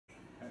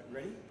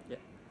Ready? Yeah.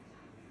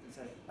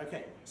 So,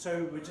 okay,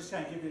 so we're just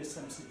going to give you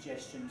some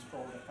suggestions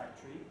for the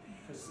factory,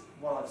 because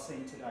what I've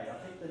seen today, I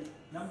think the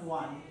number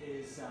one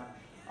is,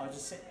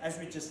 as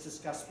we just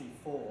discussed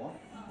before,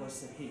 was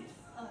the heat.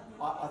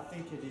 I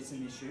think it is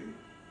an issue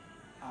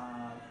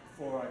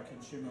for a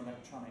consumer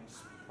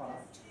electronics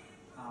product.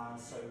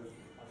 So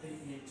I think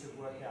you need to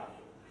work out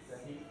the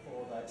heat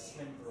for the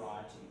slim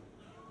variety,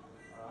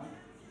 all right?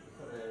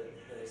 For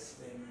the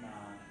slim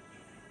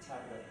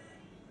tablet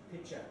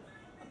picture.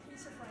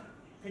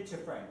 Picture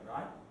frame,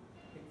 right?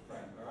 Picture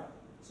frame, all right?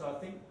 So I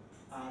think,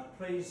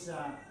 please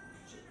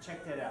check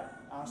that out.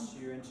 Ask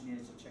your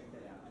engineers to check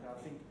that out.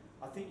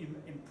 I think you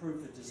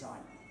improve the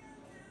design.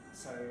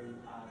 So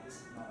this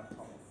is not a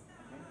problem,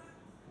 okay?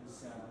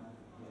 Yeah.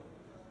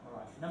 All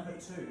right. Number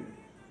two,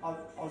 I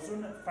was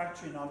in a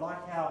factory and I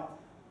like how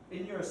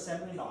in your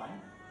assembly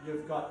line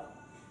you've got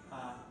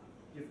a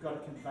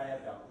conveyor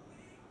belt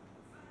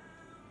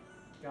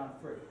going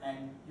through,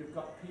 and you've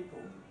got people,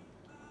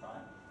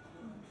 right?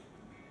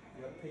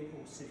 You've got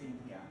people sitting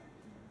here,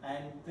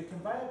 and the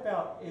conveyor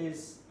belt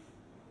is,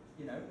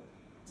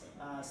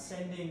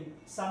 sending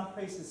some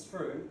pieces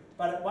through,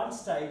 but at one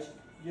stage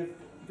you've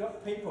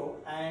got people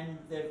and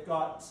they've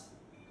got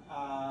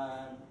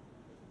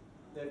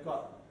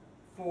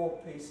 4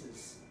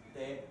 pieces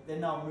there.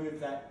 Then they'll move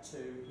that to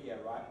here,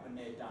 right, when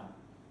they're done,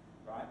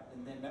 right,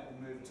 and then that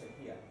will move to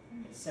here.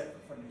 It's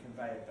separate from the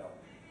conveyor belt,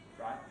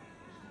 right?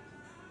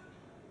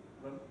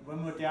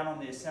 When we're down on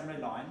the assembly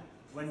line,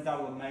 when they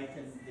were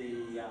making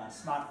the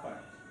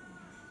smartphone,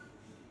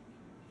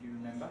 do you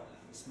remember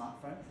the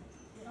smartphone?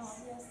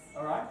 Yes.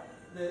 All right.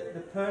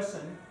 The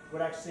person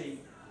would actually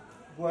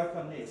work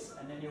on this,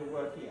 and then you'll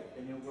work here,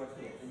 then you'll work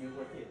here, then you'll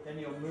work here, then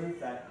you'll move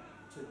that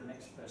to the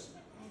next person.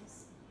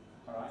 Yes.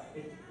 All right.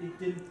 It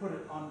didn't put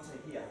it onto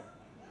here,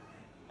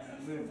 and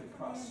it moved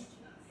across. Yeah.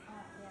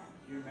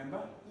 You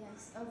remember?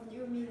 Yes. Oh,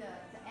 you mean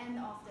the end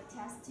of the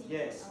testing?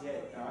 Yes. Oh,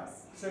 Yeah. All right.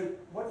 yes. So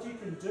what you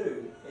can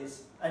do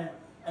is, and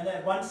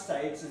at one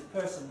stage, this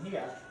person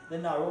here,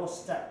 then they're all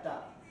stacked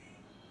up.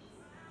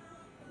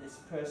 And this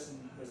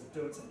person was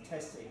doing some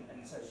testing,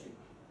 and so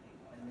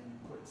and then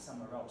put it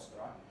somewhere else,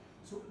 right?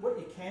 So what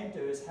you can do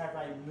is have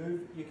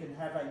you can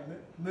have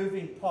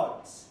moving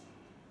pods.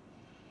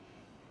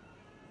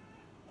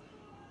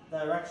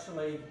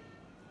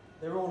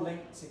 They're all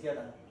linked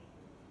together.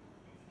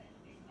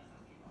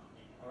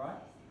 All right?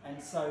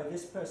 And so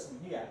this person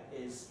here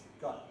is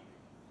got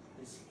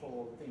this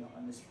 4 thing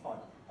on this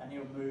pod, and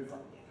he'll move on.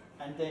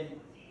 And then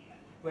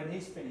when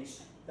he's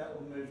finished, that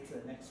will move to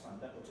the next one.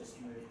 That will just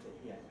move to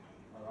here.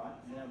 All right?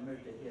 And then it'll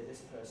move to here.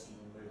 This person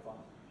will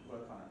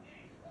work on it.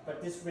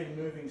 But this will be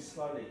moving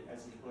slowly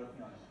as he's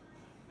working on it.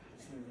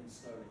 It's moving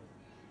slowly.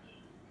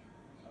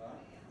 All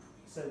right?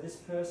 So this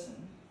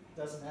person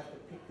doesn't have to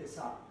pick this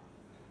up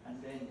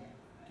and then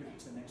give it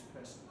to the next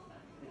person.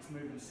 It's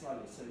moving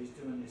slowly, so he's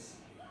doing this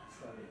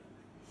slowly.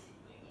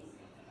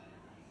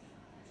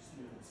 Just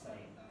moving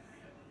slowly.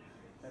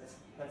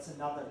 That's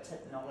another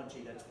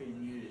technology that's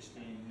being used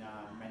in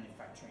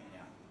manufacturing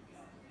now.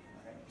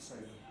 Okay, so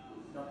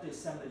not the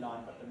assembly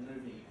line, but the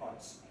moving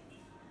pods.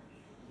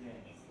 Yeah,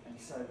 and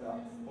so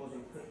all the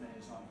equipment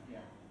is on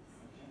here.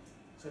 Okay.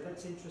 So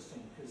that's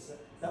interesting because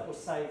that will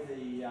save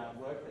the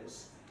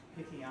workers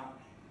picking up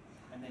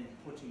and then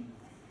putting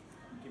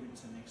and giving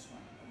to the next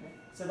one. Okay.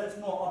 So that's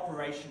more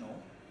operational,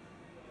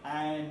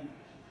 and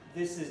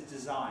this is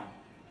design.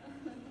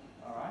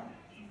 All right.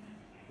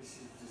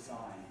 This is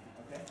design.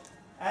 Okay.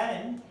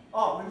 And,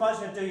 we might as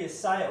well do your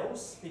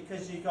sales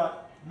because you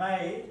got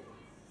made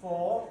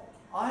for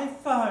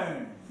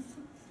iPhone.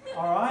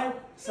 All right?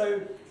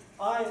 So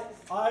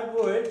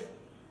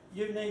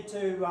you need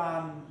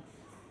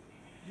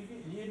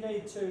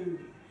to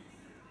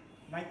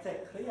make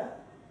that clear.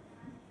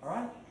 All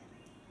right?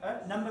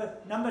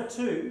 Number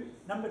two,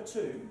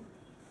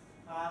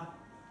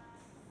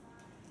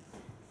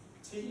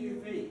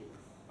 TUV.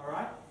 All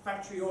right?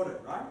 Factory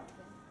audit, right?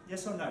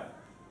 Yes or no?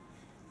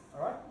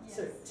 All right? Yes.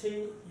 So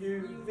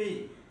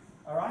TUV,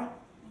 all right?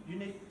 You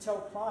need to tell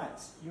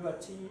clients you are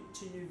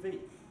TUV,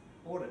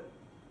 audit.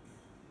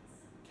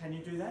 Can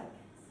you do that?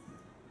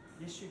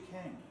 Yes, you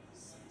can.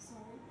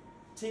 Sorry?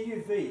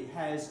 TUV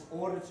has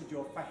audited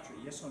your factory,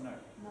 yes or no?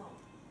 No.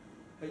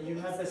 But you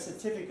have a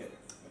certificate.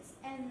 It's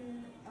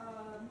an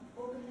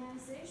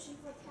organization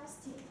for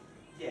testing.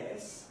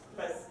 Yes,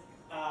 but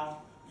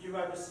you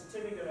have a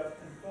certificate of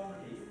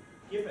conformity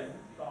given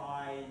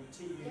by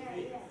TUV. Yeah,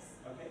 yes.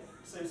 Okay,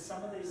 so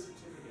some of these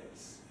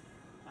certificates,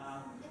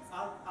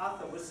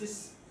 Arthur, was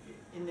this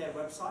in their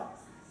website?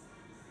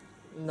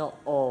 Not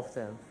all of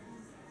them.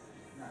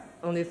 No.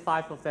 Only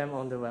 5 of them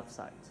on the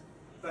website.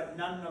 But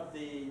none of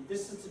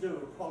this is to do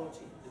with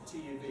quality, the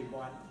TUV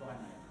wine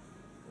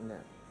name. No.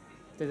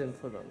 Didn't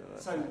put on the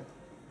website. So,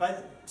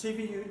 both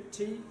TUV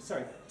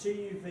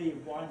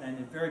wine name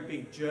is a very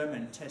big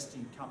German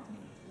testing company.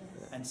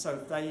 Yes. And so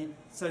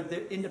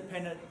they're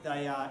independent,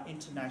 they are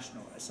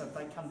international. So if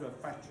they come to a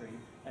factory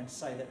and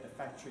say that the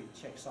factory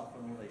checks off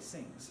on all these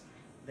things,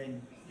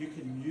 then you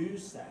can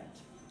use that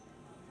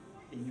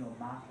in your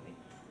marketing.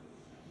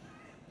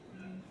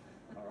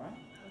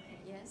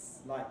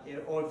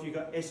 or if you've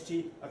got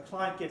SG, a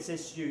client gets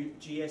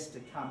SUGS to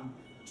come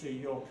to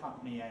your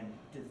company and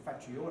do the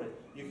factory audit,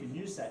 you can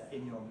use that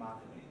in your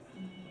marketing.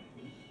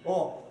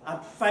 Or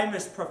a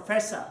famous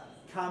professor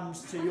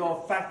comes to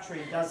your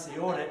factory and does the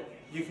audit,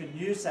 you can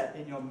use that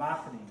in your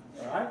marketing,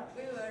 all right?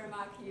 We will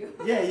remark you.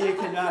 Yeah, you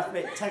can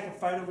take a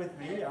photo with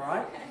me, all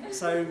right?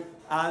 So,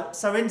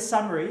 so in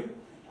summary,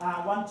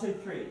 1, 2,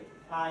 3.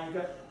 You've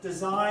got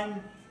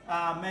design,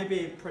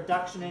 maybe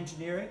production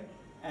engineering,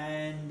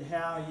 and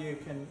how you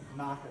can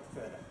market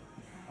further.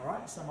 All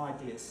right, some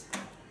ideas.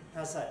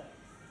 How's that?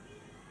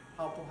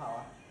 好不好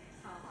啊?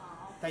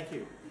 Thank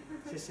you.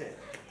 谢谢.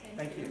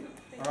 Thank you.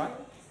 All right,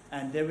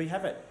 and there we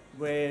have it.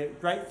 We're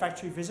great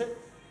factory visit.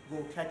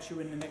 We'll catch you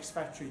in the next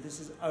factory. This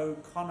is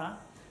O'Connor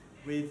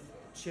with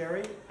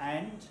Cherry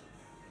and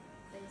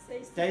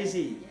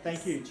Daisy. Yes.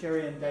 Thank you,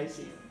 Cherry and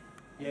Daisy.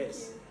 Thank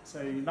Yes. you.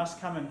 So you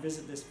must come and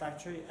visit this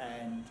factory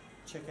and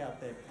check out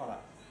their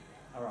product.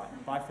 All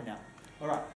right. Bye for now. All right.